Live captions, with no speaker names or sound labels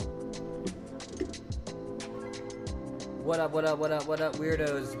What up,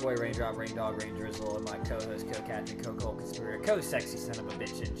 weirdos? Boy, Raindrop, Rain Dog, Rain Drizzle, and my co-host, co-captain, co-cold conspirator, co-sexy son of a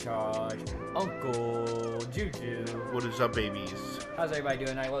bitch in charge, Uncle Juju. What is up, babies? How's everybody doing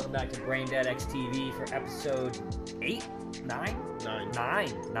tonight? Welcome back to Brain Dead XTV for episode 8? 9?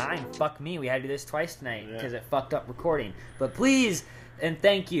 9. Fuck me, we had to do this twice tonight because it fucked up recording. But please, and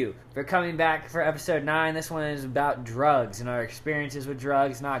thank you for coming back for episode 9. This one is about drugs and our experiences with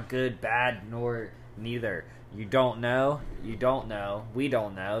drugs. Not good, bad, nor neither. You don't know, we don't know,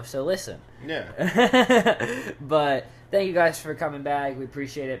 so listen. Yeah. But thank you guys for coming back. We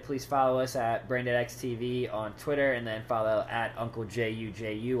appreciate it. Please follow us at BrainDeadXTV on Twitter, and then follow at Uncle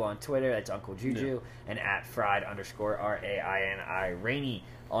JUJU on Twitter. That's Uncle Juju. And at fried_RAINI Rainy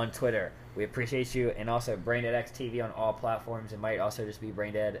on Twitter. We appreciate you. And also BrainDeadXTV on all platforms. It might also just be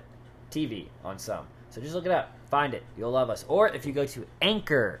BrainDead TV on some. So just look it up. Find it. You'll love us. Or if you go to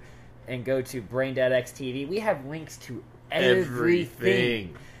Anchor and go to BrainDeadXTV, we have links to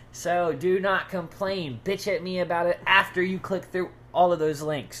everything. So do not complain. Bitch at me about it after you click through all of those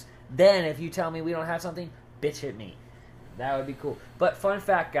links. Then if you tell me we don't have something, bitch at me. That would be cool. But fun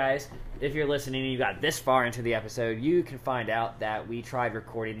fact, guys, if you're listening and you got this far into the episode, you can find out that we tried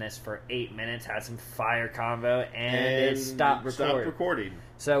recording this for 8 minutes, had some fire convo, and it stopped recording.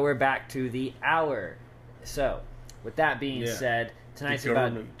 So we're back to the hour. So with that being said, tonight's the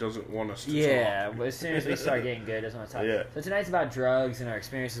government doesn't want us to talk. As soon as we start getting good, it doesn't want to talk. Yeah. So tonight's about drugs and our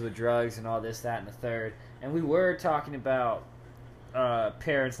experiences with drugs and all this, that, and the third. And we were talking about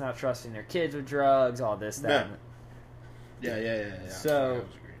parents not trusting their kids with drugs, all this, that. Yeah. So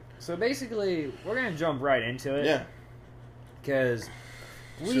basically, we're going to jump right into it. Yeah. Because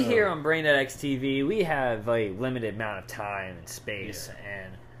we here on BrainDeadXTV, we have a limited amount of time and space,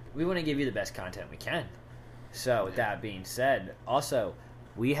 and we want to give you the best content we can. So, with that being said, also,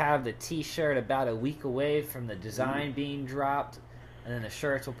 we have the t-shirt about a week away from the design being dropped, and then the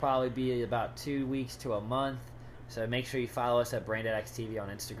shirts will probably be about 2 weeks to a month. So make sure you follow us at BrainDeadXTV on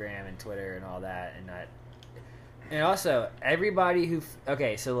Instagram and Twitter and all that. And also, everybody who...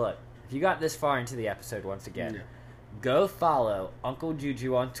 Okay, so look, if you got this far into the episode once again, go follow Uncle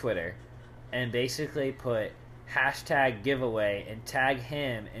Juju on Twitter and basically put hashtag giveaway and tag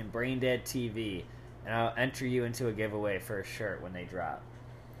him in BrainDeadTV. And I'll enter you into a giveaway for a shirt when they drop.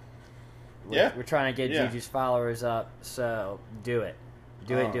 We're trying to get Juju's followers up, so do it.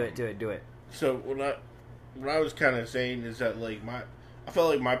 Do it. So what I was kind of saying is that I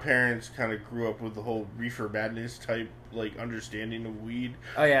felt like my parents kind of grew up with the whole reefer madness type understanding of weed.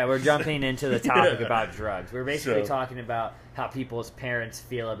 Oh yeah, we're jumping into the topic about drugs. We're basically talking about how people's parents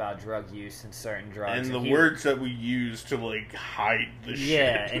feel about drug use and certain drugs. And the words that we use to hide the shit.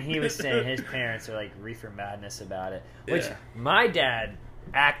 Yeah, and he was saying his parents are reefer madness about it. Which my dad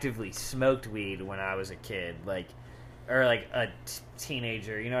actively smoked weed when I was a kid, or a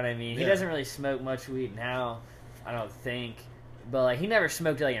teenager, you know what I mean? He doesn't really smoke much weed now, I don't think. But, he never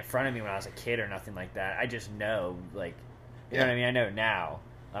smoked it, in front of me when I was a kid or nothing like that. I just know, you know what I mean? I know now.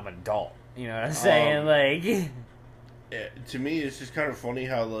 I'm an adult. You know what I'm saying? To me, it's just kind of funny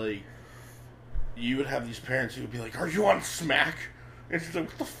how, you would have these parents who would be like, "Are you on smack?" And it's like,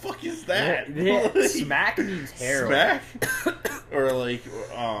 what the fuck is that? Yeah, smack means heroin. Smack? Or,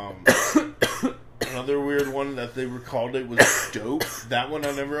 another weird one that they called it was dope. That one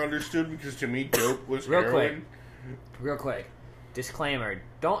I never understood because to me, dope was heroin. Real quick. Disclaimer,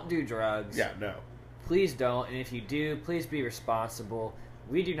 don't do drugs. Yeah, no. Please don't, and if you do, please be responsible.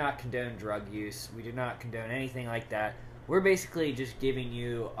 We do not condone drug use. We do not condone anything like that. We're basically just giving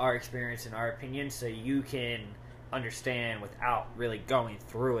you our experience and our opinion so you can understand without really going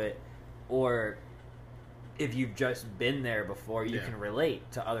through it. Or if you've just been there before, you can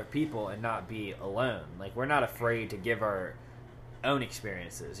relate to other people and not be alone. We're not afraid to give our own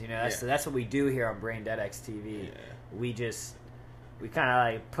experiences. You know, that's what we do here on BrainDeadXTV. Yeah. We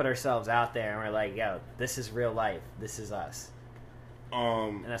kind of put ourselves out there and we're like, yo, this is real life. This is us.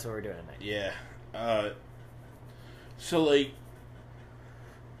 And that's what we're doing tonight. Yeah.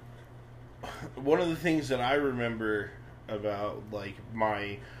 One of the things that I remember about,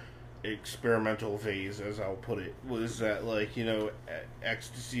 my experimental phase, as I'll put it, was that,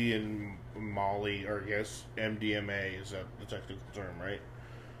 ecstasy and Molly, or I guess MDMA is the technical term, right?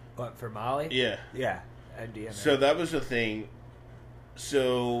 What, for Molly? Yeah. Yeah, MDMA. So that was the thing.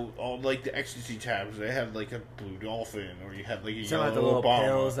 So, all the ecstasy tabs, they had a blue dolphin, or you had a some yellow of the little Obama.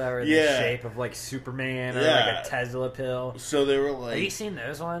 pills that were in the shape of Superman, or a Tesla pill. So they were Have you seen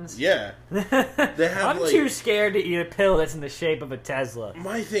those ones? Yeah. They have I'm too scared to eat a pill that's in the shape of a Tesla.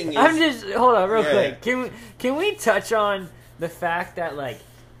 My thing is... hold on real quick. Can we touch on the fact that,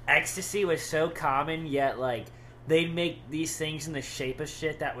 ecstasy was so common, yet, they'd make these things in the shape of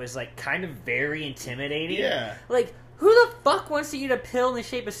shit that was, like, kind of very intimidating. Yeah. Like, who the fuck wants to eat a pill in the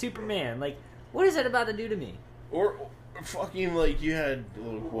shape of Superman? Like, what is that about to do to me? Or fucking, like, you had,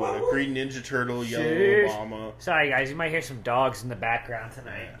 what, a Green Ninja Turtle, Yellow Obama. Sorry, guys, you might hear some dogs in the background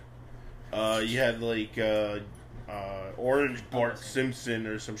tonight. You had, like, Orange Bart Simpson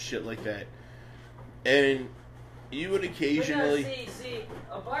or some shit like that. And you would occasionally... But no, see,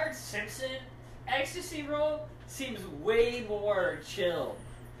 a Bart Simpson ecstasy roll seems way more chill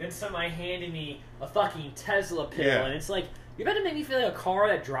than somebody handing me a fucking Tesla pill, and it's like, you're about to make me feel like a car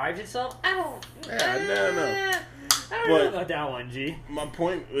that drives itself? I don't... No. I don't know about that one, G. My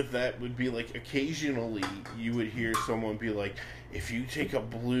point with that would be, like, occasionally you would hear someone be like, if you take a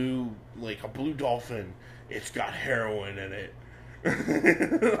blue dolphin, it's got heroin in it.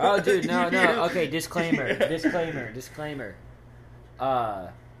 Oh, dude, no. Okay, disclaimer.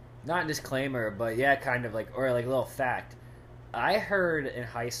 Not disclaimer, but yeah, kind of like, or like a little fact. I heard in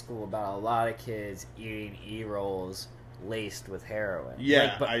high school about a lot of kids eating E-rolls laced with heroin. Yeah,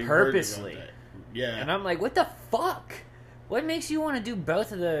 like, but I purposely. heard about that. Yeah. And I'm like, what the fuck? What makes you want to do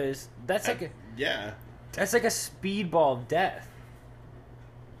both of those? That's like that's like a speedball death.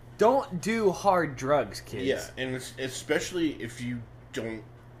 Don't do hard drugs, kids. Yeah, and especially if you don't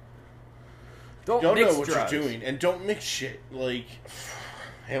mix know what drugs. you're doing, and don't mix shit. Like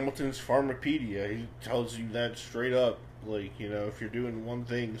Hamilton's Pharmapedia, he tells you that straight up. Like, you know, if you're doing one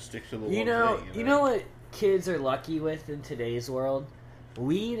thing, stick to the one thing. You know what kids are lucky with in today's world?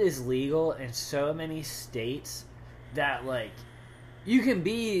 Weed is legal in so many states that, like, you can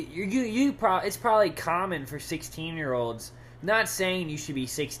be it's probably common for 16-year-olds. Not saying you should be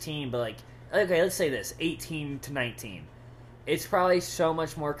 16, but, like, okay, let's say this, 18 to 19. It's probably so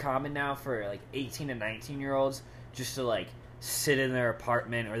much more common now for, like, 18 to 19-year-olds just to, like, sit in their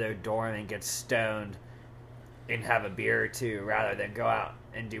apartment or their dorm and get stoned and have a beer or two rather than go out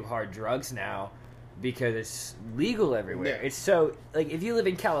and do hard drugs now because it's legal everywhere. Yeah. It's so, like, if you live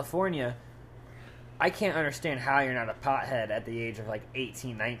in California, I can't understand how you're not a pothead at the age of, like,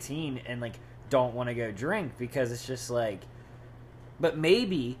 18, 19 and, like, don't want to go drink because it's just, like... But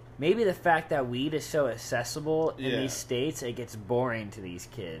maybe the fact that weed is so accessible in these states, it gets boring to these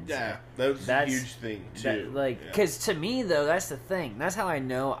kids. Yeah, that's a huge thing, too. Because to me, though, that's the thing. That's how I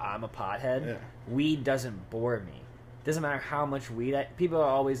know I'm a pothead. Yeah. Weed doesn't bore me. Doesn't matter how much weed people are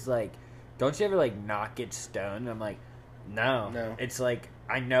always like, don't you ever, like, not get stoned? I'm like, no. It's like,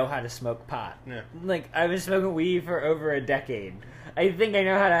 I know how to smoke pot. Yeah. Like, I've been smoking weed for over a decade. I think I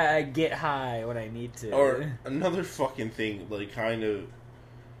know how to get high when I need to. Or another fucking thing, like, kind of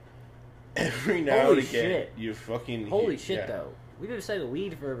every now and again, you fucking... Holy shit, though. We've been smoking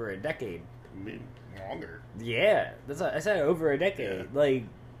weed for over a decade. Maybe longer. Yeah. I said over a decade. Yeah. Like,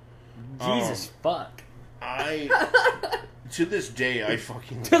 Jesus fuck. To this day, I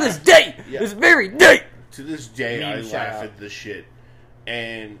fucking... To this day! Yeah. This very day! To this day, I laugh at this shit.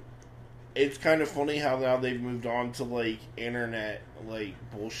 And... it's kind of funny how now they've moved on to, like, internet, like,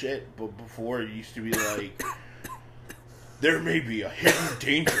 bullshit. But before, it used to be like, there may be a hidden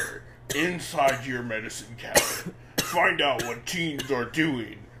danger inside your medicine cabinet. Find out what teens are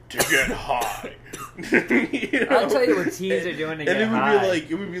doing to get high. You know? I'll tell you what teens are doing to get high.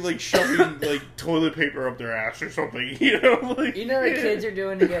 And it would be like shoving, like, toilet paper up their ass or something. You know? Like, you know what kids are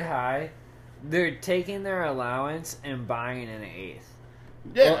doing to get high? They're taking their allowance and buying an eighth.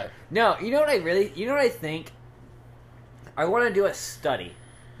 Yeah. Well, no, you know what I think? I want to do a study.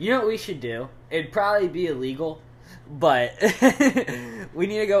 You know what we should do? It'd probably be illegal, but we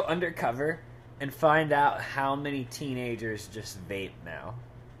need to go undercover and find out how many teenagers just vape now.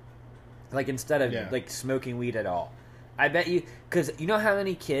 Like, instead of, like, smoking weed at all. I bet you... Because you know how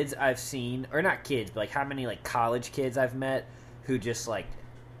many kids I've seen... Or not kids, but, like, how many, like, college kids I've met who just, like...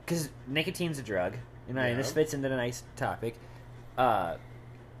 Because nicotine's a drug. You know, and this fits into the nice topic.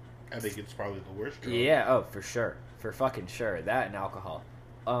 I think it's probably the worst drug. Yeah, oh, for sure. For fucking sure. That and alcohol.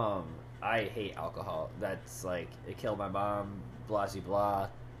 I hate alcohol. That's, like, it killed my mom, blah, blah, blah.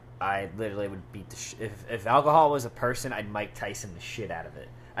 I literally would beat the if alcohol was a person, I'd Mike Tyson the shit out of it.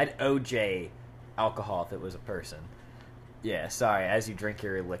 I'd OJ alcohol if it was a person. Yeah, sorry, as you drink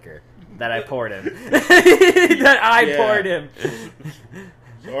your liquor. That I poured him. Poured him.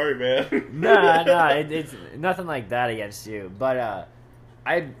 Sorry, man. Nah, it's nothing like that against you. But,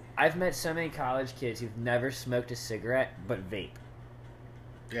 I've met so many college kids who've never smoked a cigarette but vape.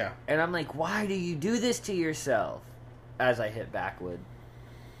 Yeah. And I'm like, why do you do this to yourself? As I hit backwood.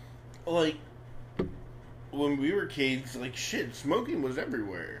 Like, when we were kids, like, shit, smoking was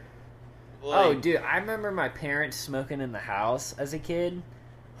everywhere. Like, oh, dude, I remember my parents smoking in the house as a kid.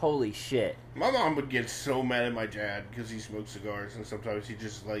 Holy shit. My mom would get so mad at my dad because he smoked cigars, and sometimes he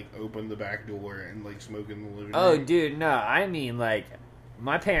just, like, opened the back door and, like, smoke in the living room. Oh, dude, no. I mean, like,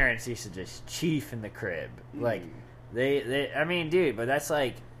 my parents used to just chief in the crib. Like, I mean, dude, but that's,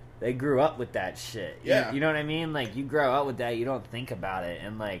 like, they grew up with that shit. Yeah. You know what I mean? Like, you grow up with that, you don't think about it.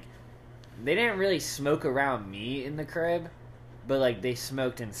 And, like, they didn't really smoke around me in the crib, but, like, they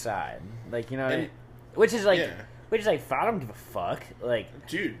smoked inside. Like, you know what I mean? Which is, like... Yeah. Which is like, I don't give a fuck. Like,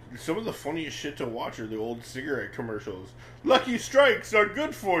 dude, some of the funniest shit to watch are the old cigarette commercials. Lucky Strikes are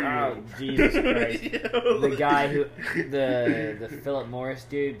good for you. Oh, Jesus Christ! The guy who, the Philip Morris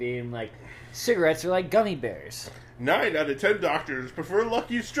dude, being like, cigarettes are like gummy bears. 9 out of 10 doctors prefer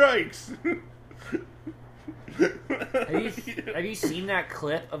Lucky Strikes. Have you seen that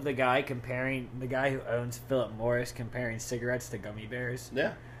clip of the guy who owns Philip Morris comparing cigarettes to gummy bears?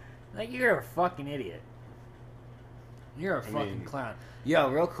 Yeah. Like, you're a fucking idiot. You're a fucking clown. Yo,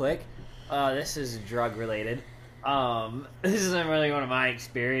 real quick, this is drug related. This isn't really one of my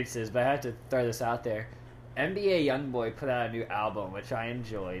experiences, but I have to throw this out there. NBA YoungBoy put out a new album, which I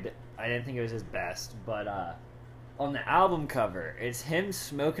enjoyed. I didn't think it was his best, but on the album cover, it's him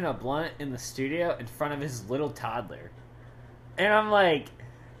smoking a blunt in the studio in front of his little toddler. And I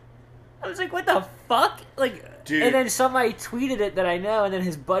was like, what the fuck? Like, dude. And then somebody tweeted it that I know, and then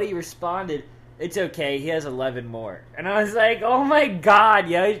his buddy responded, it's okay, he has 11 more. And I was like, oh my god,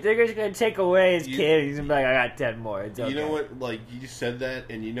 yo, they're just going to take away his kid. He's going to be like, I got 10 more. It's okay. You know what, like, you said that,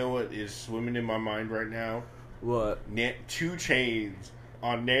 and you know what is swimming in my mind right now? What? 2 Chainz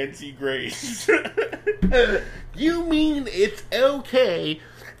on Nancy Grace. You mean it's okay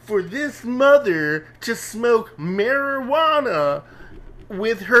for this mother to smoke marijuana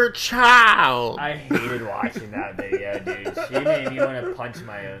with her child? I hated watching that video, dude. She made me want to punch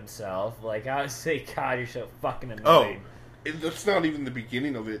my own self. Like, I was like, God, you're so fucking annoying. Oh, that's not even the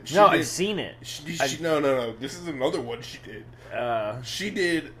beginning of it. I've seen it. No. This is another one she did. She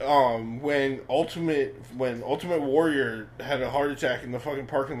did when Ultimate Warrior had a heart attack in the fucking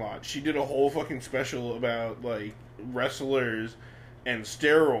parking lot. She did a whole fucking special about, like, wrestlers and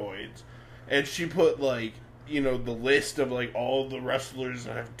steroids, and she put, like, you know, the list of, like, all the wrestlers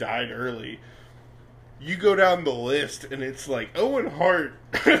that have died early. You go down the list, and it's like, Owen Hart,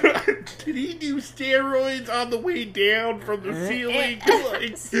 did he do steroids on the way down from the ceiling?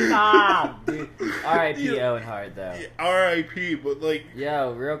 Like, stop, dude. R.I.P. Owen Hart, though. R.I.P., but, like...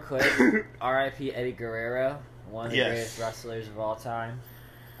 Yo, real quick, R.I.P. Eddie Guerrero, one of the greatest wrestlers of all time.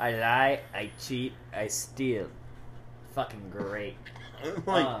 I lie, I cheat, I steal. Fucking great.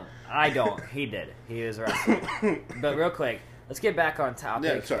 I don't. He did. He was wrestling. But real quick, let's get back on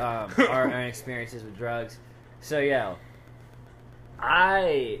topic. Yeah, our own experiences with drugs. So,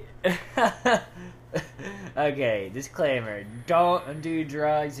 okay, disclaimer. Don't do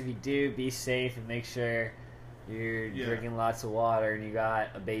drugs. If you do, be safe and make sure you're drinking lots of water and you got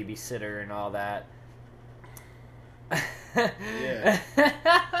a babysitter and all that. Yeah.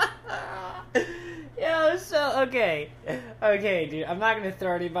 Yo, so, okay, dude, I'm not going to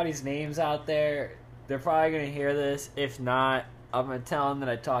throw anybody's names out there. They're probably going to hear this. If not, I'm going to tell them that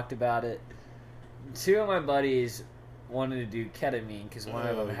I talked about it. 2 of my buddies wanted to do ketamine because one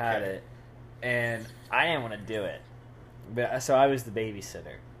of them had it, and I didn't want to do it. But so I was the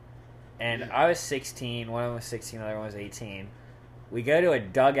babysitter. And I was 16, one of them was 16, the other one was 18. We go to a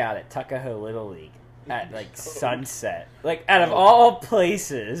dugout at Tuckahoe Little League at, like, sunset. Like, out of all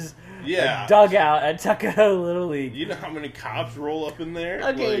places... Yeah. A dugout at Tuckahoe Little League. You know how many cops roll up in there?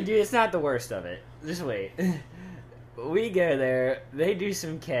 Okay, dude, it's not the worst of it. Just wait. We go there. They do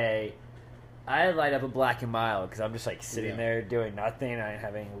some K. I light up a Black and Mild because I'm just, like, sitting there doing nothing. I didn't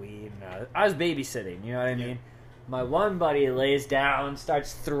have any weed. I was babysitting, you know what I mean? My one buddy lays down,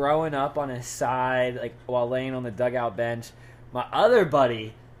 starts throwing up on his side, like, while laying on the dugout bench. My other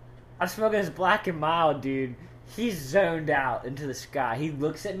buddy, I'm smoking his Black and Mild, dude. He's zoned out into the sky. He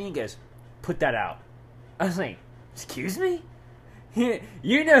looks at me and goes, put that out. I was like, excuse me?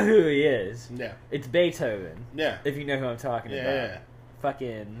 You know who he is. Yeah. It's Beethoven. Yeah. If you know who I'm talking about. Yeah.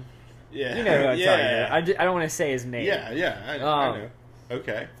 Fucking... Yeah. You know who I'm talking about. I don't want to say his name. Yeah. I know.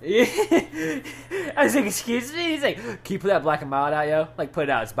 Okay. I was like, excuse me? He's like, can you put that Black and Mild out, yo? Like, put it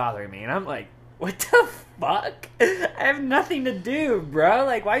out. It's bothering me. And I'm like, what the fuck? I have nothing to do, bro.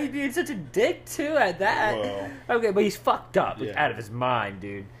 Like, why are you being such a dick, too, at that? Whoa. Okay, but he's fucked up. Like, out of his mind,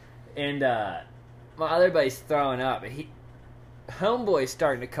 dude. And, my other buddy's throwing up. Homeboy's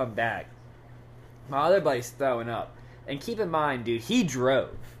starting to come back. My other buddy's throwing up. And keep in mind, dude, he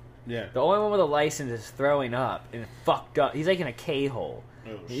drove. Yeah. The only one with a license is throwing up and fucked up. He's like in a K-hole.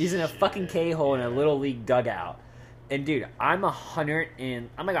 Oh, He's in a fucking K-hole in a Little League dugout. And dude, I'm like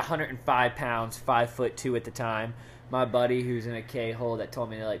 105 pounds, 5'2" at the time. My buddy who's in a K-hole that told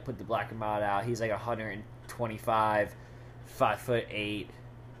me to like put the black and mild out, he's like 125, 5'8",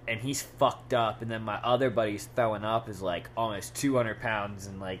 and he's fucked up. And then my other buddy's throwing up is like almost 200 pounds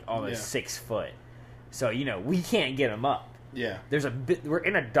and like almost 6 foot. So we can't get him up. Yeah. We're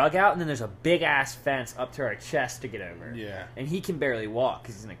in a dugout, and then there's a big ass fence up to our chest to get over. Yeah. And he can barely walk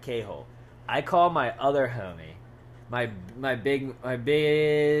because he's in a K-hole. I call my other homie, my big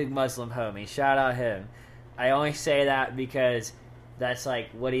Muslim homie. Shout out him. I only say that because that's like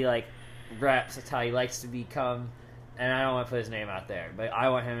what he like reps. That's how he likes to become. And I don't want to put his name out there, but I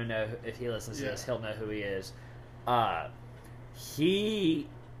want him to know if he listens to this, he'll know who he is. I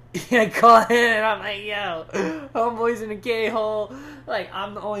call him and I'm like, yo, homeboy's in a K-hole. Like,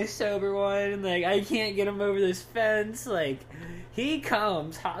 I'm the only sober one. And, like, I can't get him over this fence. Like, he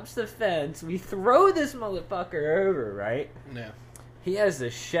comes, hops the fence. We throw this motherfucker over, right? Yeah. He has the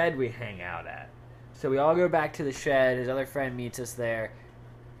shed we hang out at. So we all go back to the shed. His other friend meets us there.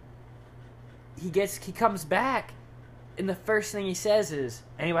 He comes back, and the first thing he says is,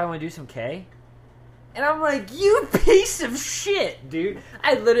 anybody want to do some K? And I'm like, you piece of shit, dude.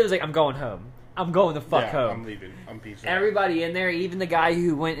 I literally was like, I'm going home. I'm going the fuck home. I'm leaving. I'm peacing. Everybody in there, even the guy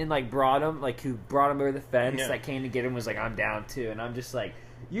who went and like brought him over the fence that came to get him was like, I'm down too. And I'm just like,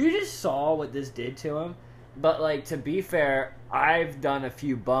 you just saw what this did to him. But like, to be fair, I've done a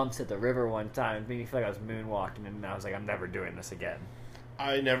few bumps at the river one time. It made me feel like I was moonwalking, and I was like, I'm never doing this again.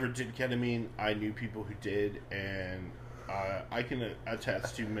 I never did ketamine. I knew people who did, and I can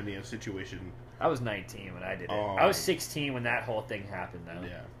attest to many a situation. I was 19 when I did it. I was 16 when that whole thing happened, though.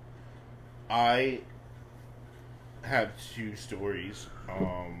 Yeah. I have two stories.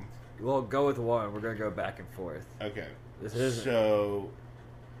 We'll go with one. We're going to go back and forth. Okay. So,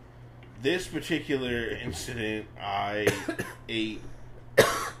 this particular incident, I ate...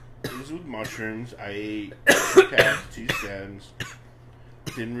 It was with mushrooms. I ate 2 caps, 2 stems.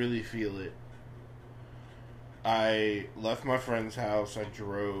 Didn't really feel it. I left my friend's house. I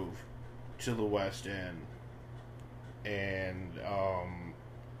drove to the West End, and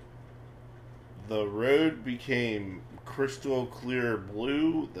the road became crystal clear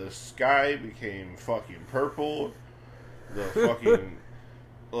blue. The sky became fucking purple. The fucking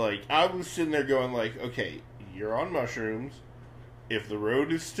like, I was sitting there going like, okay, you're on mushrooms. If the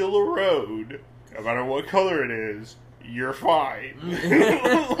road is still a road, no matter what color it is, you're fine.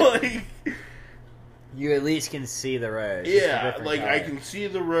 Like, you at least can see the road. Yeah, like, color. I can see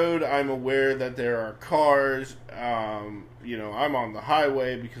the road. I'm aware that there are cars. I'm on the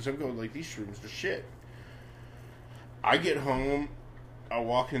highway because I'm going, like, these shrooms are shit. I get home. I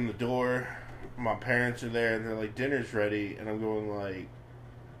walk in the door. My parents are there, and they're like, dinner's ready. And I'm going, like,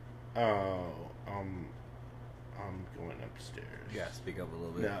 oh, I'm going upstairs. You gotta speak up a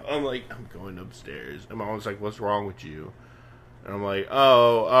little bit. No, I'm like, I'm going upstairs. And my mom's like, what's wrong with you? And I'm like,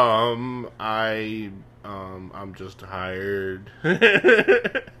 I'm just tired.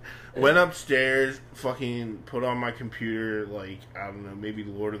 Went upstairs, fucking put on my computer, like, I don't know, maybe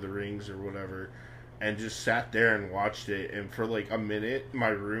Lord of the Rings or whatever, and just sat there and watched it. And for like a minute, my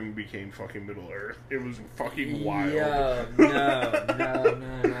room became fucking Middle Earth. It was fucking wild. Yo, no.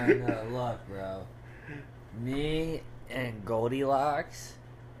 Look, bro. Me and Goldilocks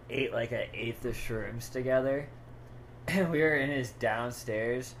ate like an eighth of shrooms together. And we were in his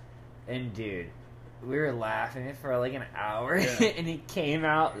downstairs, and dude, we were laughing for like an hour, and he came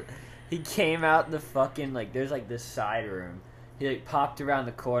out the fucking, like, there's like this side room. He like popped around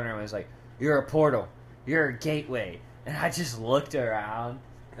the corner and was like, you're a portal, you're a gateway. And I just looked around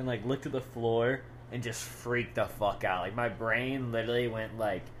and like looked at the floor and just freaked the fuck out. Like, my brain literally went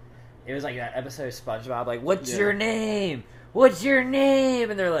like, it was like that episode of SpongeBob, like, what's your name? What's your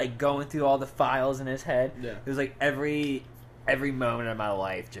name? And they're like going through all the files in his head. Yeah. It was like every moment of my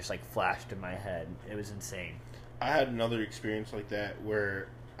life just like flashed in my head. It was insane. I had another experience like that where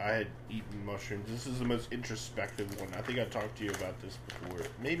I had eaten mushrooms. This is the most introspective one. I think I talked to you about this before.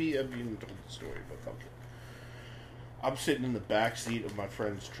 Maybe I've even told the story, but fuck it. I'm sitting in the back seat of my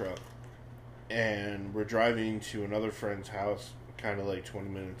friend's truck, and we're driving to another friend's house, kind of like 20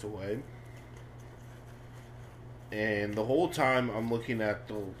 minutes away. And the whole time I'm looking at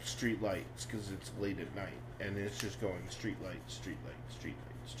the street lights because it's late at night, and it's just going street light, street light, street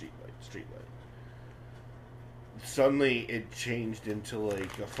light, street light, street light. Suddenly it changed into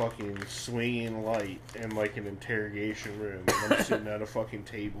like a fucking swinging light in like an interrogation room, and I'm sitting at a fucking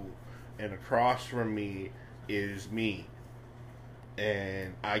table, and across from me is me.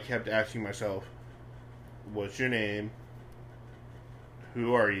 And I kept asking myself, what's your name?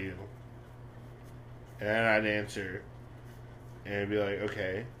 Who are you? And I'd answer, and it'd be like,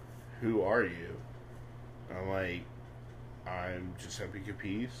 okay, who are you? I'm like, I'm Giuseppe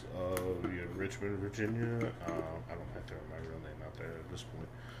Capiz of Richmond, Virginia. I don't have to have my real name out there at this point.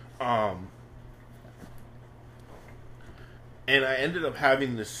 And I ended up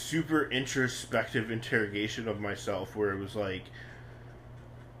having this super introspective interrogation of myself where it was like,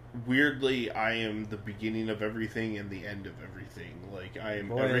 weirdly, I am the beginning of everything and the end of everything. Like, I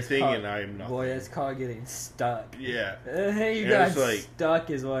am everything and I am nothing. Boy, it's called getting stuck. Yeah. You got stuck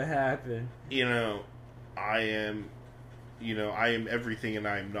is what happened. I am everything and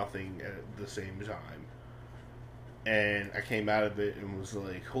I am nothing at the same time. And I came out of it and was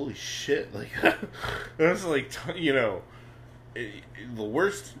like, holy shit. Like, that's like, the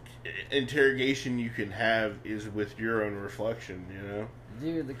worst interrogation you can have is with your own reflection,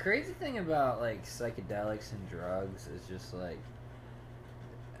 Dude, the crazy thing about, like, psychedelics and drugs is just, like,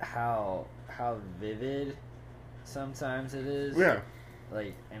 how vivid sometimes it is. Yeah.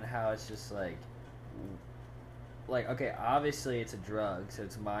 Like, and how it's just, like, okay, obviously it's a drug, so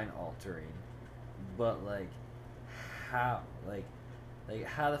it's mind-altering. But, like, how? Like,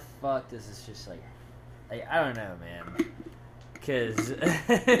 how the fuck does this just, like, I don't know, man. Because...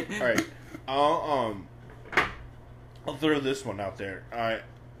 Alright. I'll throw this one out there.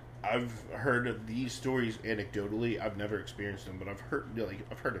 I've heard of these stories anecdotally. I've never experienced them, but I've heard of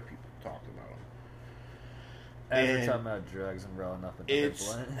people talk about them. As we're talking about drugs and rolling up another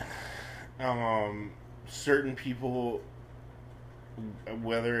blunt. Certain people,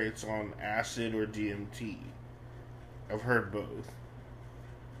 whether it's on acid or DMT, I've heard both,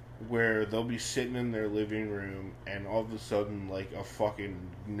 where they'll be sitting in their living room and all of a sudden, like, a fucking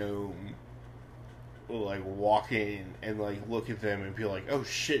gnome will, like, walk in and, like, look at them and be like, oh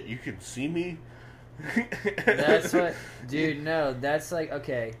shit, you can see me? That's what... Dude, no, that's like,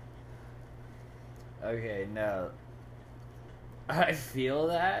 okay, no. I feel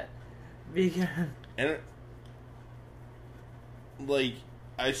that because... And, like,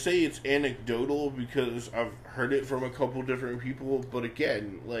 I say it's anecdotal because I've heard it from a couple different people, but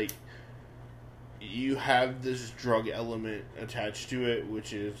again, like, you have this drug element attached to it,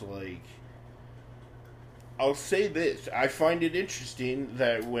 which is, like... I'll say this. I find it interesting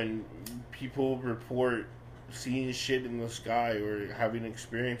that when people report seeing shit in the sky or having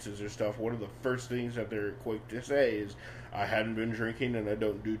experiences or stuff, one of the first things that they're quick to say is, I hadn't been drinking and I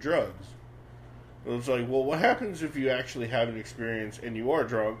don't do drugs. And it's like, well, what happens if you actually have an experience and you are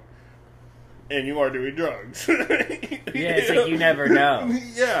drunk and you are doing drugs? It's like you never know.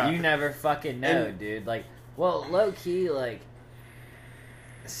 Yeah. You never fucking know, dude. Like, well, low key, like,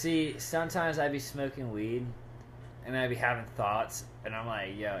 see, sometimes I'd be smoking weed and I'd be having thoughts and I'm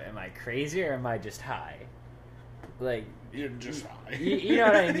like, yo, am I crazy or am I just high? Like, you're just high. You know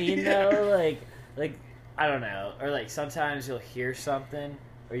what I mean, though? Like, I don't know. Or, like, sometimes you'll hear something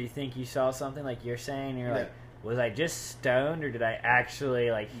or you think you saw something, like you're saying, and you're like, was I just stoned or did I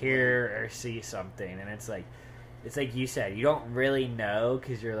actually, like, hear or see something? And it's like you said, you don't really know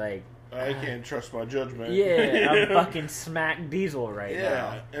because you're like, I can't trust my judgment. Yeah, I'm fucking smack diesel right now.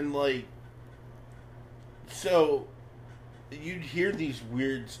 Yeah, and, like, so you'd hear these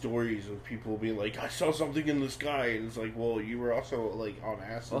weird stories of people being like, I saw something in the sky, and it's like, well, you were also, like, on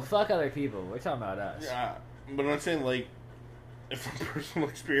acid. Well, fuck other people. We're talking about us. Yeah, but I'm saying, like, from personal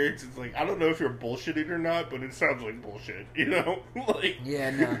experience, it's like, I don't know if you're bullshitting or not, but it sounds like bullshit, Like...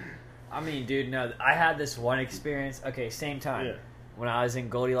 Yeah, no. I mean, dude, no. I had this one experience. Okay, same time. Yeah. When I was in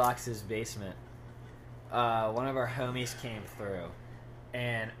Goldilocks' basement, one of our homies came through,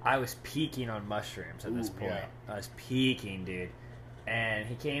 and I was peaking on mushrooms at this point. Yeah. I was peaking, dude. And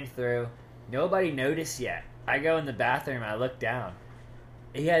he came through. Nobody noticed yet. I go in the bathroom, I look down.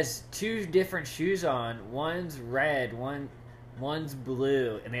 He has two different shoes on. One's red, one's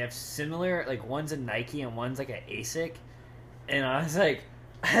blue, and they have similar, like, one's a Nike and one's like an ASIC. And I was like,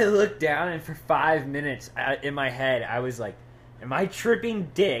 I looked down, and for 5 minutes, in my head, I was like, am I tripping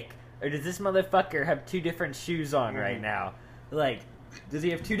dick, or does this motherfucker have two different shoes on right now? Like, does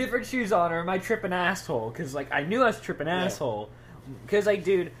he have two different shoes on, or am I tripping asshole? Because, like, I knew I was tripping asshole. Because, like,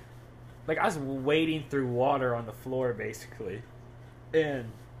 dude, like, I was wading through water on the floor, basically.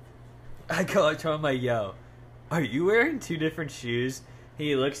 And I go up to him, I'm like, yo, are you wearing two different shoes?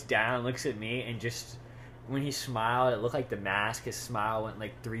 He looks down, looks at me, and just, when he smiled, it looked like the mask, his smile went,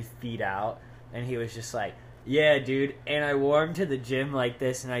 like, 3 feet out. And he was just like, yeah, dude, and I wore him to the gym like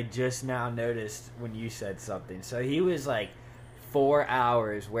this, and I just now noticed when you said something. So he was, like, 4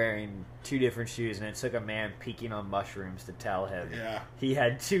 hours wearing two different shoes, and it took a man peeking on mushrooms to tell him he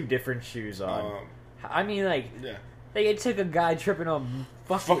had two different shoes on. I mean, like, Like, it took a guy tripping on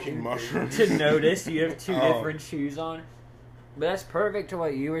fucking mushrooms to notice you have two different shoes on. But that's perfect to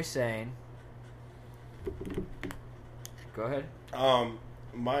what you were saying. Go ahead.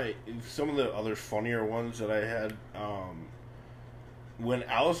 Some of the other funnier ones that I had, when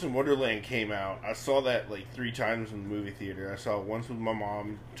Alice in Wonderland came out, I saw that like 3 times in the movie theater. I saw it once with my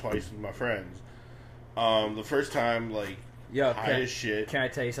mom, twice with my friends. The first time, like, high as shit. Can I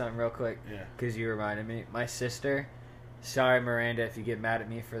tell you something real quick? Yeah. Because you reminded me. My sister, sorry Miranda if you get mad at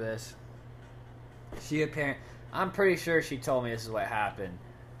me for this. I'm pretty sure she told me this is what happened.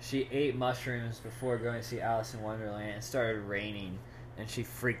 She ate mushrooms before going to see Alice in Wonderland. It started raining. And she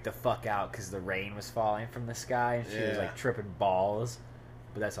freaked the fuck out because the rain was falling from the sky. And she was like tripping balls.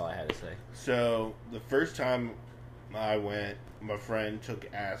 But that's all I had to say. So, the first time I went, my friend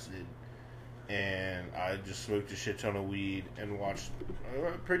took acid. And I just smoked a shit ton of weed and watched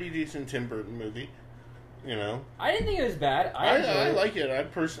a pretty decent Tim Burton movie. You know? I didn't think it was bad. I like it. I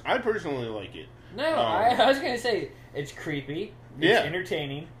personally like it. No, I was going to say, it's creepy. It's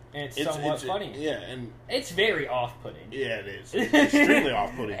entertaining. And it's somewhat funny. Yeah, and it's very off-putting. Yeah, it is. It's extremely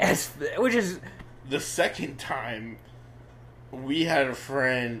off-putting. Which is... The second time, we had a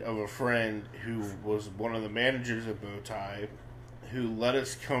friend of a friend who was one of the managers at Bowtie, who let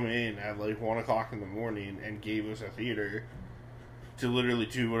us come in at like 1 o'clock in the morning and gave us a theater to literally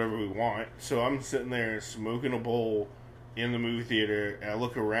do whatever we want. So I'm sitting there smoking a bowl in the movie theater, and I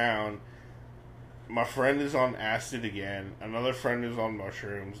look around. My friend is on acid again. Another friend is on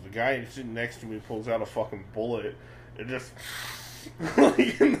mushrooms. The guy sitting next to me pulls out a fucking bullet and just,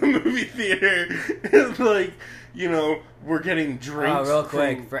 like, in the movie theater, it's like, you know, we're getting drinks. Real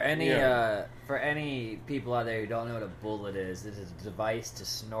quick, for any people out there who don't know what a bullet is, it is a device to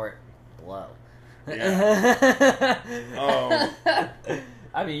snort blow. Yeah.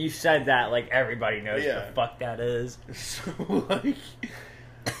 I mean, you said that like everybody knows what the fuck that is. So, like...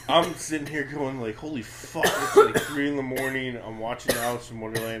 I'm sitting here going like, holy fuck, it's like 3 in the morning, I'm watching Alice in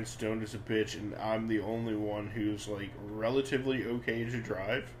Wonderland stoned as a bitch, and I'm the only one who's like relatively okay to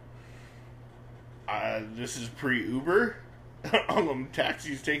drive. This is pre-Uber.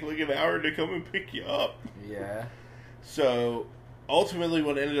 Taxis take like an hour to come and pick you up. Yeah. So, ultimately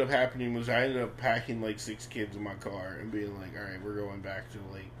what ended up happening was I ended up packing like 6 kids in my car and being like, alright, we're going back to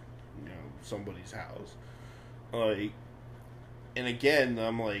like, you know, somebody's house. Like... And again,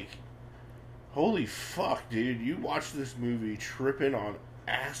 I'm like, holy fuck, dude, you watched this movie tripping on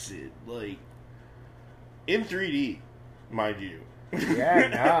acid, like, in 3D, mind you. Yeah,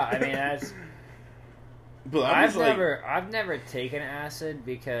 no, I mean, that's... But I've never taken acid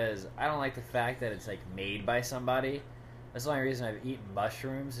because I don't like the fact that it's, like, made by somebody. That's the only reason I've eaten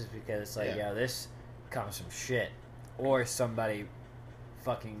mushrooms is because it's like, this comes from shit. Or somebody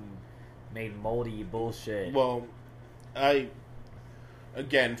fucking made moldy bullshit. Well,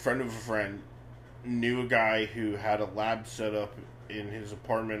 again, friend of a friend, knew a guy who had a lab set up in his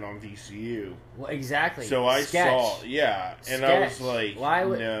apartment on VCU. Well, exactly. So I saw, and I was like, why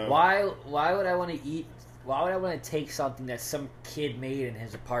would no. Why would I want to eat? Why would I want to take something that some kid made in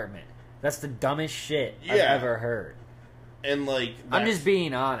his apartment? That's the dumbest shit I've ever heard. And like, I'm just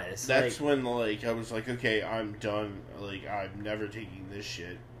being honest. That's when like I was like, okay, I'm done. Like, I'm never taking this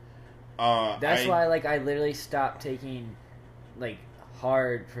shit. That's why like I literally stopped taking like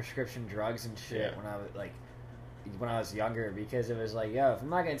hard prescription drugs and shit when I was younger, because it was like, yo, if I'm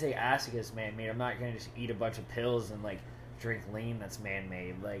not gonna take acid that's man-made, I'm not gonna just eat a bunch of pills and like drink lean that's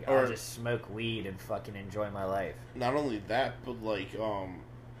man-made. Like, I'll just smoke weed and fucking enjoy my life. Not only that, but like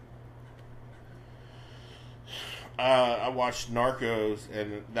I watched Narcos,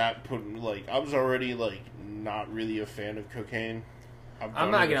 and that put like, I was already like not really a fan of cocaine. I'm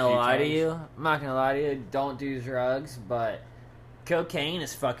not gonna lie to you. Don't do drugs, but cocaine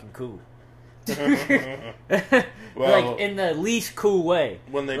is fucking cool. Well, like, in the least cool way.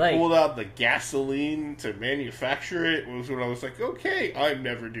 When they pulled out the gasoline to manufacture it was when I was like, okay, I'm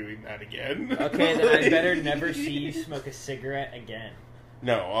never doing that again. Okay, then I better never see you smoke a cigarette again.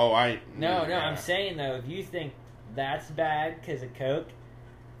 No, No, I'm saying, though, if you think that's bad because of coke,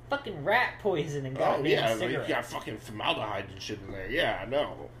 fucking rat poison and goddamn cigarettes. You got fucking formaldehyde and shit in there. Yeah,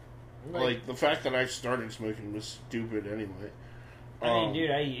 no. Like, the fact that I started smoking was stupid anyway. I mean,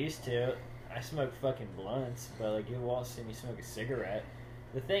 dude, I used to. I smoke fucking blunts, but, like, you won't see me smoke a cigarette.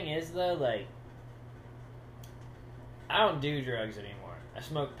 The thing is, though, like, I don't do drugs anymore. I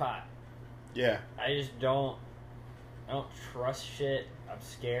smoke pot. Yeah. I just don't trust shit. I'm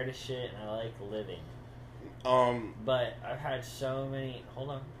scared of shit, and I like living. But I've had so many... Hold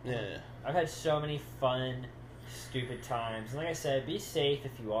on. Yeah. I've had so many fun, stupid times. And like I said, be safe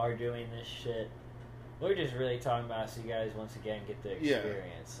if you are doing this shit. we're just really talking about so you guys once again get the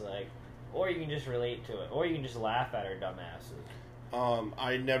experience. Like, or you can just relate to it, or you can just laugh at our dumbasses.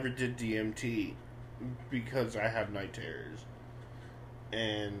 I never did DMT because I have night terrors,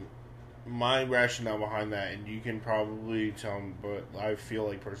 and my rationale behind that, and you can probably tell me, but I feel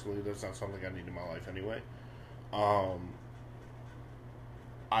like personally that's not something I need in my life anyway.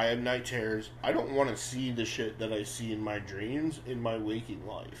 I have night terrors. I don't want to see the shit that I see in my dreams in my waking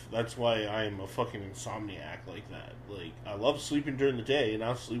life. That's why I am a fucking insomniac like that. Like, I love sleeping during the day, and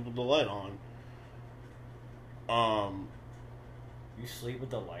I'll sleep with the light on. You sleep with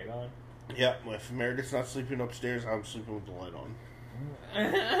the light on? Yeah, if Meredith's not sleeping upstairs, I'm sleeping with the light on.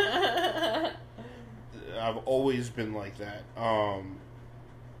 I've always been like that. I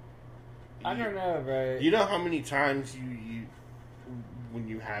don't know, bro. You know how many times you when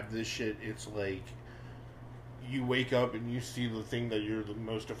you have this shit, it's like you wake up and you see the thing that you're the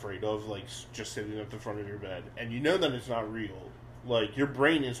most afraid of, like just sitting at the front of your bed, and you know that it's not real. Like, your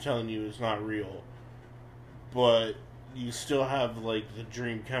brain is telling you it's not real, but you still have like the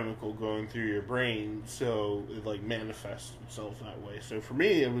dream chemical going through your brain, so it like manifests itself that way. So for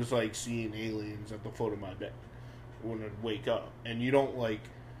me, it was like seeing aliens at the foot of my bed when I'd wake up, and you don't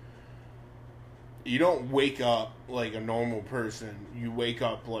wake up like a normal person. You wake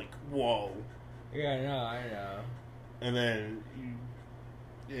up like, whoa. Yeah, I know. And then,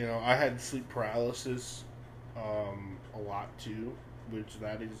 you know, I had sleep paralysis a lot too, which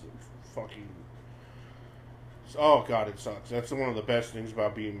that is fucking... Oh, God, it sucks. That's one of the best things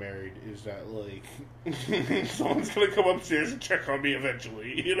about being married, is that, like, someone's gonna come upstairs and check on me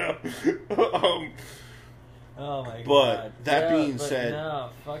eventually, you know? Oh, my God. But, that being said... No,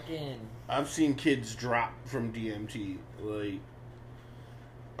 fucking... I've seen kids drop from DMT, like,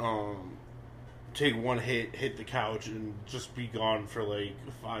 take one hit the couch, and just be gone for, like,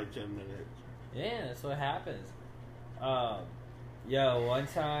 5-10 minutes. Yeah, that's what happens. Yo, one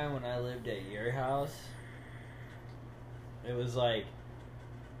time when I lived at your house, it was, like,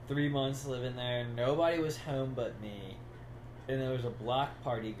 3 months living there, nobody was home but me, and there was a block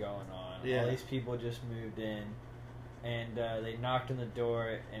party going on. Yeah. All these people just moved in. And they knocked on the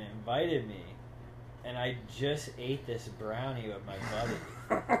door and invited me. And I just ate this brownie with my buddy.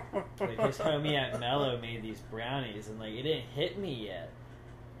 Like, his homie at Mello made these brownies, and, like, it didn't hit me yet.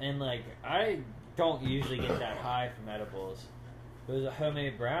 And, like, I don't usually get that high from edibles. It was a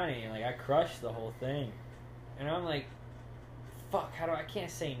homemade brownie, and, like, I crushed the whole thing. And I'm like, fuck, I can't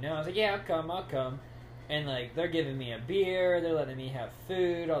say no. I was like, yeah, I'll come. And, like, they're giving me a beer, they're letting me have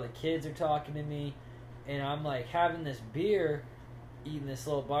food, all the kids are talking to me. And I'm, like, having this beer, eating this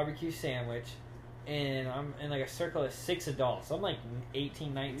little barbecue sandwich, and I'm in, like, a circle of 6 adults. I'm, like,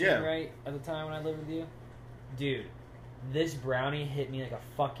 18, 19, right, at the time when I lived with you? Dude, this brownie hit me like a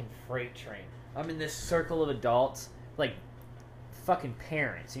fucking freight train. I'm in this circle of adults, like, fucking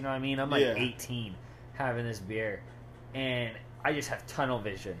parents, you know what I mean? I'm, like, 18, having this beer, and I just have tunnel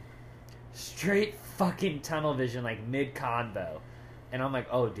vision. Straight fucking tunnel vision, like, mid-convo. And I'm like,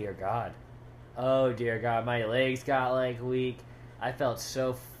 oh, dear God. Oh, dear God, my legs got, like, weak. I felt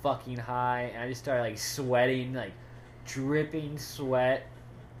so fucking high, and I just started, like, sweating, like, dripping sweat.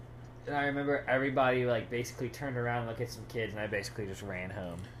 And I remember everybody, like, basically turned around and looked at some kids, and I basically just ran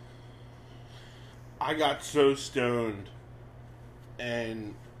home. I got so stoned,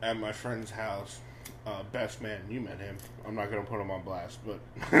 and at my friend's house, best man, you met him. I'm not going to put him on blast, but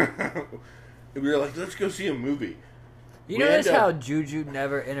we were like, let's go see a movie. You notice how Juju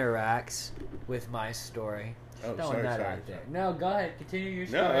never interacts with my story? Oh, Sorry. No, go ahead. Continue your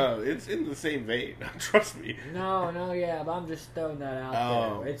story. No, it's in the same vein. Trust me. No, yeah, but I'm just throwing that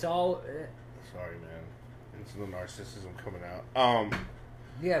out there. It's all... Sorry, man. It's the narcissism coming out.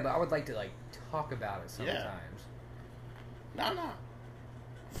 Yeah, but I would like to, like, talk about it sometimes. Yeah. Nah.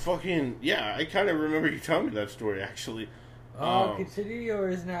 Fucking... Yeah, I kind of remember you telling me that story, actually. Continue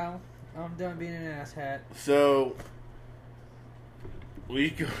yours now. I'm done being an asshat. So... We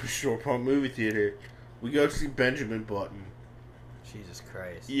go to Shore Pump Movie Theater. We go see Benjamin Button. Jesus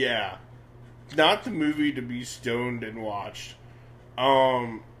Christ. Yeah. Not the movie to be stoned and watched.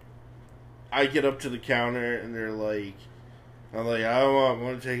 I get up to the counter and they're like, I'm like, I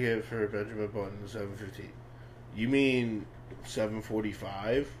want to take it for Benjamin Button 7:15. You mean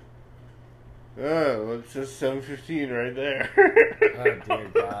 7:45? Oh, it's just 7:15 right there. Oh,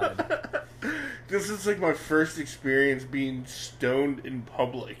 dear God. This is like my first experience being stoned in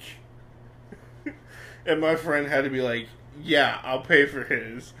public. And my friend had to be like, yeah, I'll pay for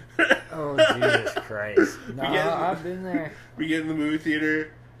his. Oh, Jesus Christ. No, I've been there. We get in the movie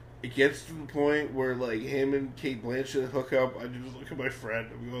theater. It gets to the point where, like, him and Kate Blanchett hook up. I just look at my friend.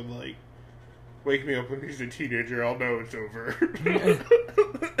 I'm going like, Wake me up when he's a teenager, I'll know it's over.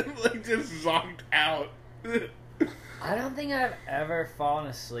 Like, just zonked out. I don't think I've ever fallen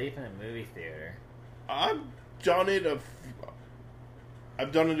asleep in a movie theater. I've done it a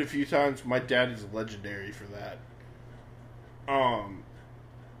few times. My dad is legendary for that.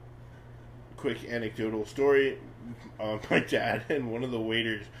 Quick anecdotal story. My dad and one of the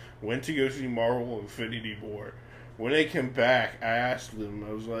waiters went to go see Marvel Infinity War. When they came back, I asked them,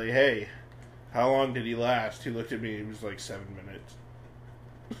 I was like, hey, how long did he last? He looked at me, he was like 7 minutes.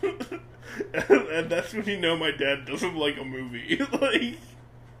 And that's when you know my dad doesn't like a movie. Like,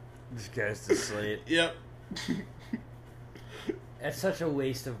 just goes to sleep. Yep. That's such a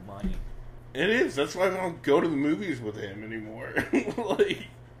waste of money. It is. That's why I don't go to the movies with him anymore. Like,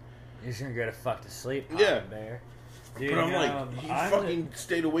 he's gonna go to fuck to sleep. Yeah. Bear. Dude, but I'm like, he fucking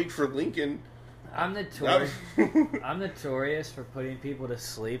stayed awake for Lincoln. I'm notorious for putting people to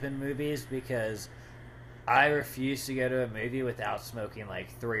sleep in movies because I refuse to go to a movie without smoking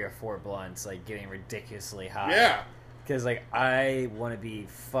like 3 or 4 blunts, like getting ridiculously high. Yeah. Because like I want to be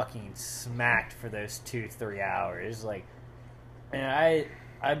fucking smacked for those 2-3 hours. Like, and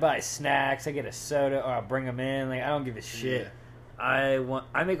I buy snacks, I get a soda, or I bring them in. Like, I don't give a shit. Yeah.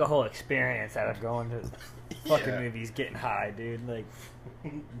 I make a whole experience out of going to fucking movies, getting high, dude. Like,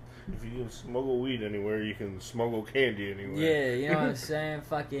 if you can smuggle weed anywhere, you can smuggle candy anywhere. Yeah, you know what I'm saying?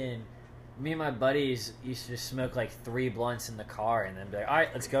 Fucking, me and my buddies used to just smoke like 3 blunts in the car and then be like, all right,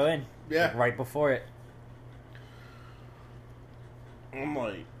 let's go in. Yeah. Like, right before it. I'm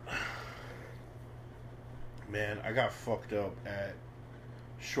like, man, I got fucked up at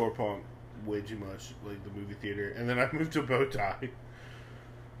Shore Pump way too much, like the movie theater, and then I moved to Bowtie.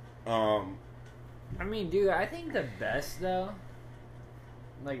 I mean, dude, I think the best though,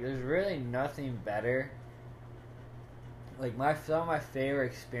 like, there's really nothing better. Like, some of my favorite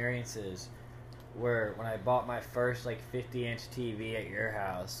experiences were when I bought my first like 50-inch TV at your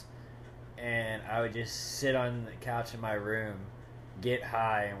house, and I would just sit on the couch in my room, get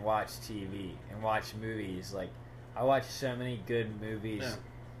high, and watch TV and watch movies. Like, I watched so many good movies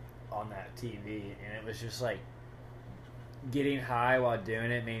on that TV, and it was just like getting high while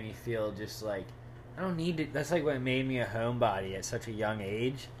doing it made me feel just like I don't need to. That's like what made me a homebody at such a young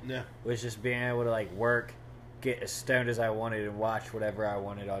age. Yeah, was just being able to like work, get as stoned as I wanted, and watch whatever I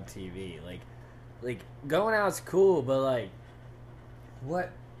wanted on TV. Like going out's cool, but like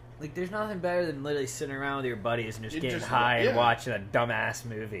what? Like, there's nothing better than literally sitting around with your buddies and just getting high and watching a dumbass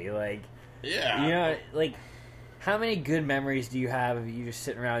movie. Like, yeah, you know, like, how many good memories do you have of you just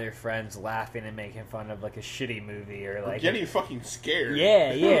sitting around with your friends laughing and making fun of like a shitty movie or like getting fucking scared?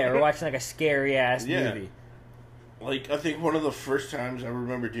 Yeah, or watching like a scary ass movie. Like, I think one of the first times I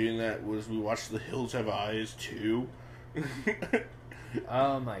remember doing that was we watched The Hills Have Eyes 2.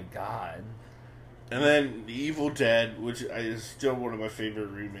 Oh my god. And then The Evil Dead, which is still one of my favorite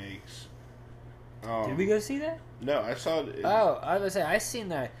remakes. Did we go see that? No, I saw it. Oh, I was going to say, I've seen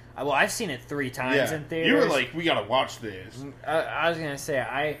that. Well, I've seen it 3 times in theaters. You were like, we gotta watch this. I was going to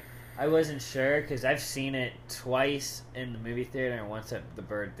say, I wasn't sure, because I've seen it twice in the movie theater and once at the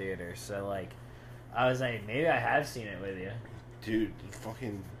Bird Theater. So, like, I was like, maybe I have seen it with you. Dude,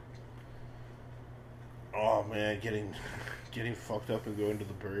 fucking... Oh, man, getting fucked up and going to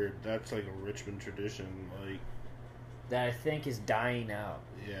the Bird. That's like a Richmond tradition, like... That I think is dying out.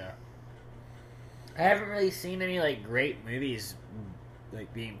 Yeah. I haven't really seen any, like, great movies,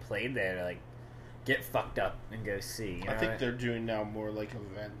 like, being played there to, like, get fucked up and go see. You know I think they're doing now more, like,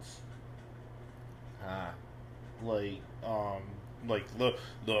 events. Like the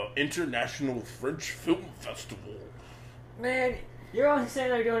International French Film Festival. Man, you're only saying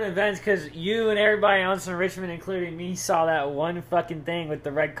they're doing events because you and everybody else in Richmond, including me, saw that one fucking thing with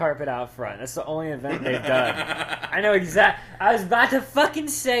the red carpet out front. That's the only event they've done. I know exactly. I was about to fucking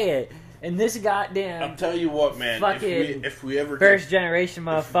say it. And this goddamn... I'll tell you what, man. If we ever first generation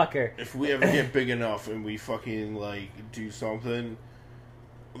motherfucker. If we ever get big enough and we fucking, like, do something,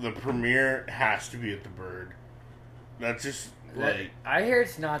 the premiere has to be at the Bird. That's just, like... I hear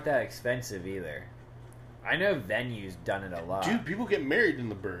it's not that expensive, either. I know venues done it a lot. Dude, people get married in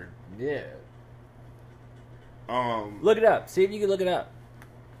the Bird. Yeah. Look it up. See if you can look it up.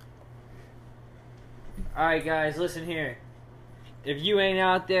 Alright, guys, listen here. If you ain't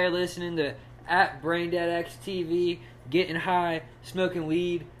out there listening to @BrainDeadXTV, getting high, smoking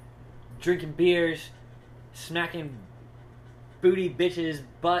weed, drinking beers, smacking booty bitches'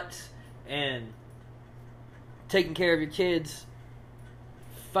 butts, and taking care of your kids,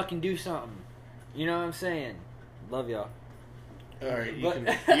 fucking do something. You know what I'm saying? Love y'all. Alright, you can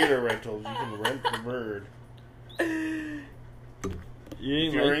theater rentals. You can rent the Bird.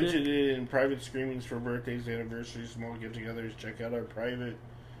 If you're interested in private screenings for birthdays, anniversaries, small get-togethers, check out our private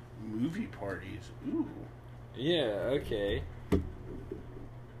movie parties. Ooh. Yeah, okay.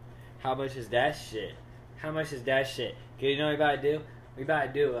 How much is that shit? How much is that shit? Cause you know what we about to do? We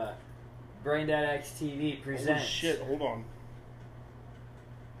about to do a Brain Dead X TV presents. Oh shit, hold on.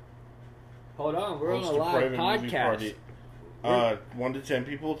 Hold on, we're on a live podcast. 1 to 10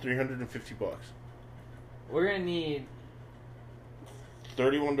 people, $350. We're gonna need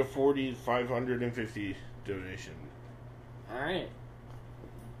 31 to 40, 550 donation. Alright.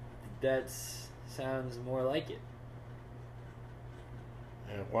 That sounds more like it.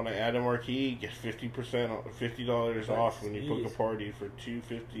 And want to add a marquee, get $50 off when you book a party for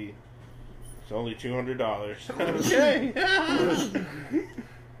 $250. It's only $200. Okay.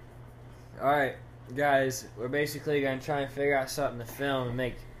 Alright, guys, we're basically going to try and figure out something to film and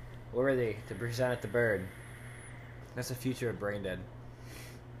make worthy to present at the Bird. That's the future of Brain Dead.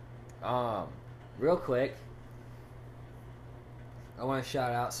 Real quick, I want to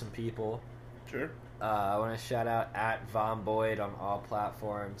shout out some people. Sure. I want to shout out at Von Boyd on all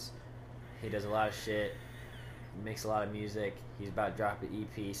platforms. He does a lot of shit. He makes a lot of music. He's about to drop an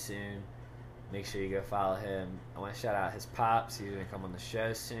EP soon. Make sure you go follow him. I want to shout out his pops. He's going to come on the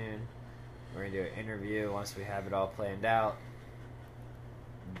show soon. We're going to do an interview once we have it all planned out.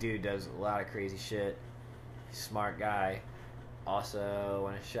 Dude does a lot of crazy shit. Smart guy. Also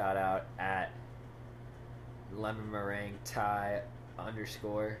want to shout out at Lemon Meringue Thai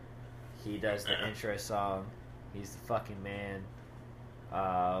 _. He does the intro song. He's the fucking man.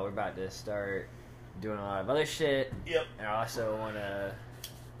 We're about to start doing a lot of other shit. Yep. And I also want to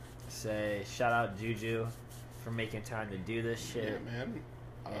say shout out Juju for making time to do this shit. Yeah, man.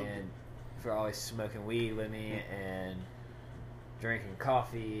 And for always smoking weed with me and drinking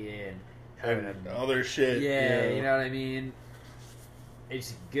coffee and having other shit. Yeah, you know what I mean?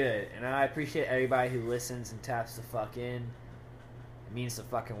 It's good. And I appreciate everybody who listens and taps the fuck in. It means the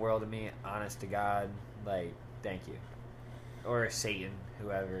fucking world to me, honest to God. Like, thank you. Or Satan,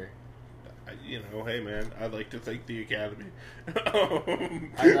 whoever. Hey man, I'd like to thank the Academy.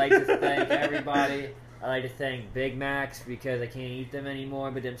 I'd like to thank everybody. I'd like to thank Big Macs because I can't eat them anymore,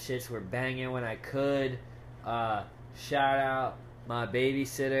 but them shits were banging when I could. Shout out my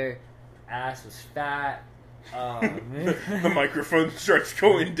babysitter. Ass was fat. The microphone starts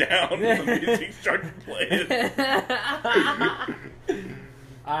going down. The music starts playing.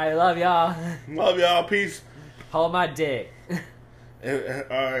 I love y'all. Love y'all. Peace. Hold my dick. All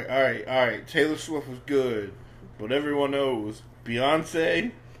right. Taylor Swift was good, but everyone knows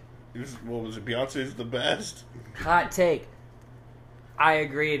Beyonce is. What was it? Beyonce is the best. Hot take. I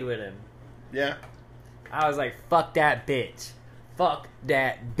agreed with him. Yeah. I was like, fuck that bitch. Fuck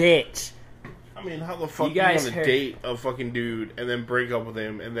that bitch. I mean, how the fuck you want to date a fucking dude and then break up with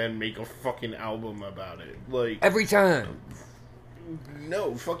him and then make a fucking album about it? Like, every time.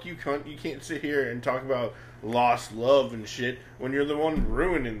 No, fuck you, cunt. You can't sit here and talk about lost love and shit when you're the one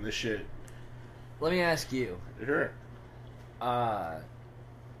ruining the shit. Let me ask you. Sure.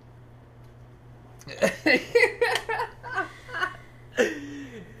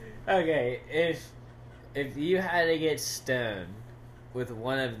 Okay, if you had to get stoned with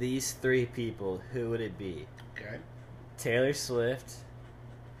one of these three people, who would it be? Okay. Taylor Swift.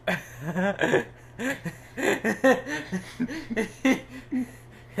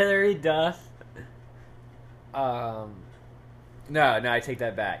 Hillary Duff. No, I take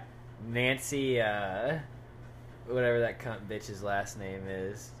that back. Nancy, whatever that cunt bitch's last name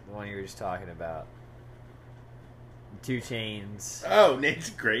is, the one you were just talking about. 2 Chainz. Oh,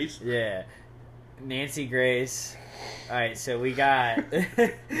 Nancy Grace. Yeah, Nancy Grace. All right, so we got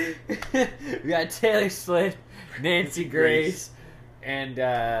Taylor Swift, Nancy Grace, and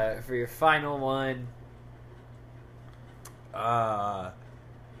for your final one,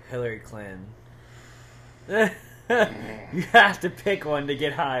 Hillary Clinton. You have to pick one to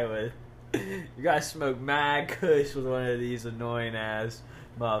get high with. You gotta smoke mad kush with one of these annoying ass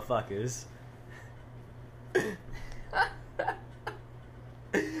motherfuckers.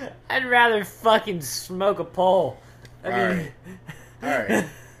 I'd rather fucking smoke a pole. Alright. Alright.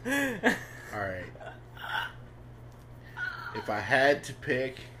 If I had to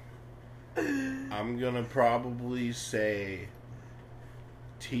pick, I'm gonna probably say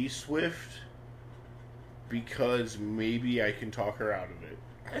T Swift because maybe I can talk her out of it.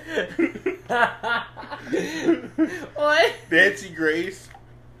 What? Nancy Grace,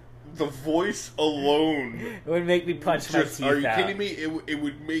 the voice alone it would make me punch my teeth out. Are you kidding me?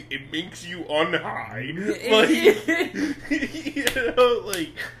 It makes you unhigh.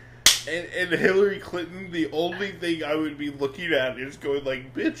 Like, And Hillary Clinton, the only thing I would be looking at is going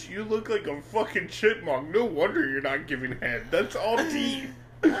like, bitch, you look like a fucking chipmunk. No wonder you're not giving head. That's all teeth.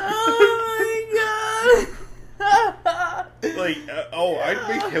 Oh my god! Like, I'd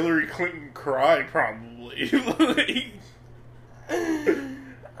make Hillary Clinton cry, probably. Like,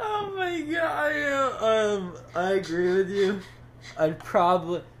 oh my god! I agree with you. I'd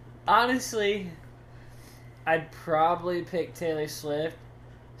probably pick Taylor Swift.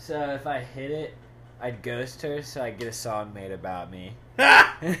 So if I hit it, I'd ghost her so I'd get a song made about me.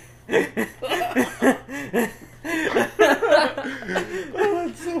 oh,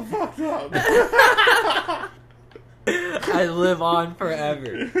 that's so fucked up. I live on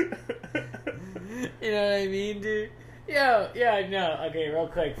forever. You know what I mean, dude? Yeah, no. Okay, real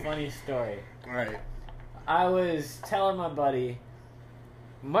quick, funny story. Right. I was telling my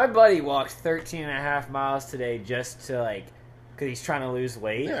buddy walked 13 and a half miles today just to, like, because he's trying to lose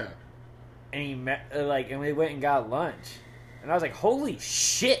weight. Yeah. And he met, and we went and got lunch. And I was like, holy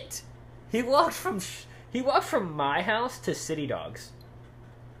shit! He walked from my house to City Dogs.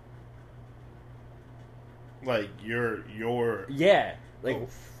 Like, you're... Yeah. Like, oh,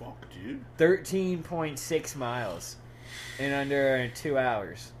 fuck, dude. 13.6 miles in under 2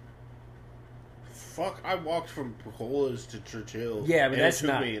 hours. Fuck, I walked from Pecola's to Churchill. Yeah, but and that's it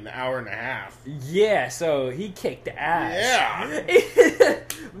took not... me an hour and a half. Yeah, so he kicked ass. Yeah.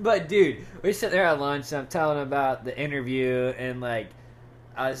 But, dude, we're sitting there at lunch, and I'm telling him about the interview, and, like,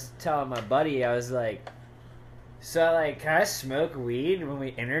 I was telling my buddy, I was like, so, like, can I smoke weed when we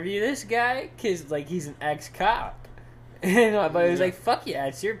interview this guy? Because, like, he's an ex-cop. And my buddy was like, fuck yeah,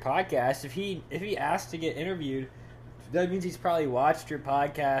 it's your podcast. If he asked to get interviewed, that means he's probably watched your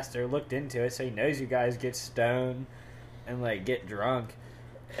podcast or looked into it, so he knows you guys get stoned and, like, get drunk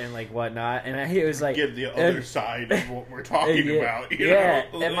and, like, whatnot. And he was like... Get the other side of what we're talking about, you know?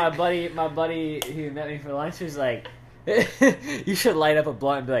 And my buddy who met me for lunch was like, you should light up a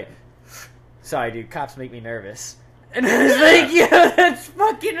blunt and be like, sorry, dude, cops make me nervous. And I was like, yeah, that's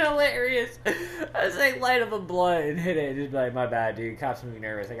fucking hilarious. I was like, light up a blunt and hit it and just be like, my bad, dude, cops make me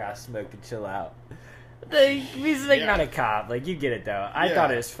nervous. I gotta smoke and chill out. Like, he's like not a cop. Like, you get it though. I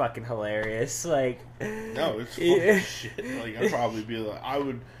thought it was fucking hilarious. Like, no, it's fucking shit. Like, I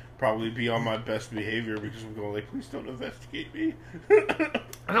would probably be on my best behavior because I'm going like, please don't investigate me.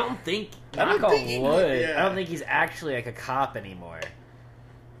 I don't think I don't think he's actually like a cop anymore.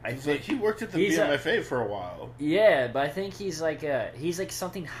 I think like he worked at the BMFA for a while. Yeah, but I think he's like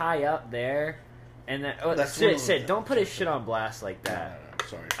something high up there. And that Sid, don't put his shit on blast like that. No,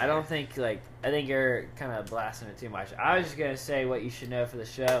 sorry. I don't think I think you're kind of blasting it too much. I was just gonna say what you should know for the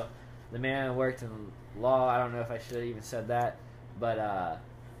show. The man worked in law. I don't know if I should have even said that, but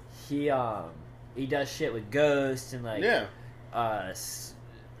he does shit with ghosts and like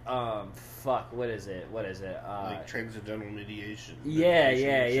what is it? Like transcendental mediation. Yeah.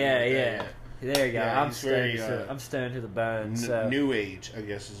 There you go. Yeah, I'm stoned to the bone. So new age, I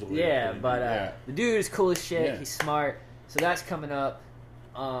guess is the way. Yeah, but the dude is cool as shit. Yeah. He's smart. So that's coming up.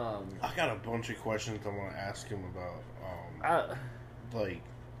 I got a bunch of questions I want to ask him about. Like,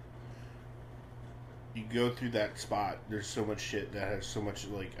 you go through that spot. There's so much shit that has so much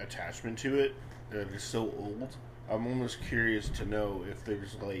like attachment to it that is so old. I'm almost curious to know if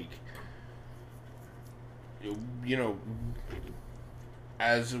there's like, you know,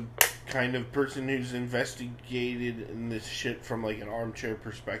 as a kind of person who's investigated in this shit from like an armchair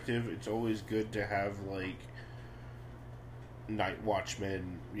perspective, it's always good to have like night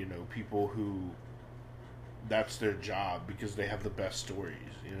watchmen, you know, people who that's their job because they have the best stories,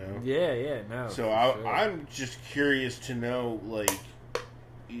 you know? Yeah, no. So I'm just curious to know, like,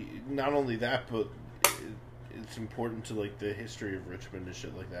 not only that, but it's important to, like, the history of Richmond and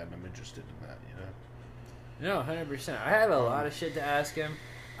shit like that, and I'm interested in that, you know? No, 100%. I have a lot of shit to ask him.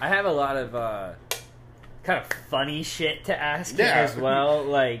 I have a lot of, kind of funny shit to ask him as well.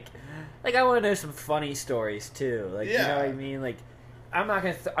 Like I want to know some funny stories, too. Like, you know what I mean? Like, I'm not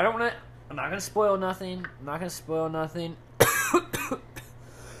going to... I'm not gonna spoil nothing.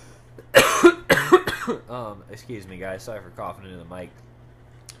 Excuse me, guys. Sorry for coughing into the mic.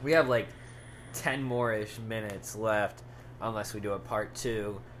 We have like 10 more-ish minutes left, unless we do a part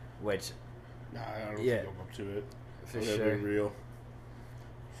 2, which... Nah, I don't think I'm up to it. For sure. Be real.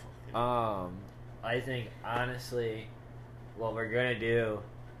 I think, honestly, what we're gonna do...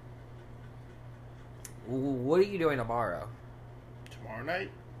 What are you doing tomorrow? Tomorrow night?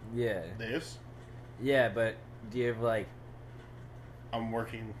 Yeah. This? Yeah, but do you have, like... I'm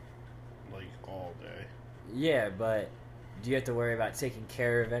working, like, all day. Yeah, but do you have to worry about taking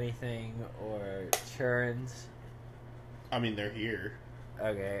care of anything or churns? I mean, they're here.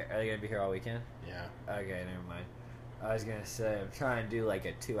 Okay, are they gonna be here all weekend? Yeah. Okay, never mind. I was gonna say I'm trying to do like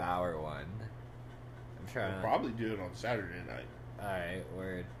a 2-hour one. I'm trying We'll probably do it on Saturday night. Alright,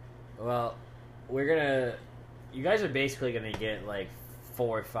 word. Well, we're gonna. You guys are basically gonna get like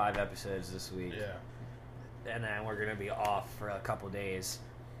 4 or 5 episodes this week. Yeah. And then we're gonna be off for a couple days.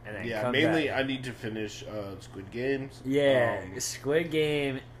 And then Yeah, come mainly back. I need to finish Squid Games. Yeah, Squid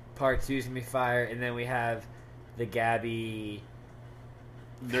Game Part 2 is gonna be fire, and then we have the Gabby.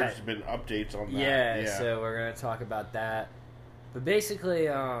 There's been updates on that. Yeah, so we're gonna talk about that. But basically,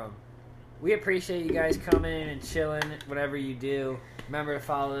 we appreciate you guys coming and chilling, whatever you do. Remember to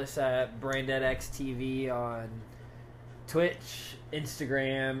follow us at BrainDeadXTV on Twitch,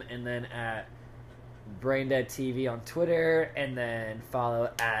 Instagram, and then at BrainDeadTV on Twitter, and then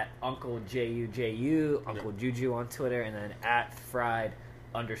follow at Uncle JUJU, Uncle Juju on Twitter, and then at Fried_RAINI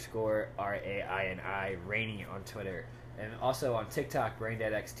Rainy on Twitter. And also on TikTok,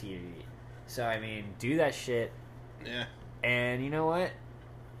 BrainDeadXTV. So, I mean, do that shit. Yeah. And you know what?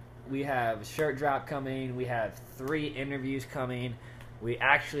 We have a shirt drop coming. We have 3 interviews coming. We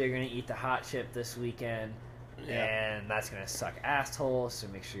actually are going to eat the hot chip this weekend. Yeah. And that's going to suck asshole, so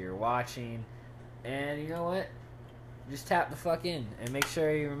make sure you're watching. And you know what? Just tap the fuck in. And make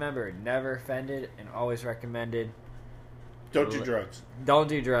sure you remember, never offended and always recommended. Don't do drugs. Don't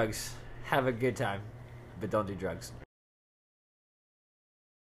do drugs. Have a good time. But don't do drugs.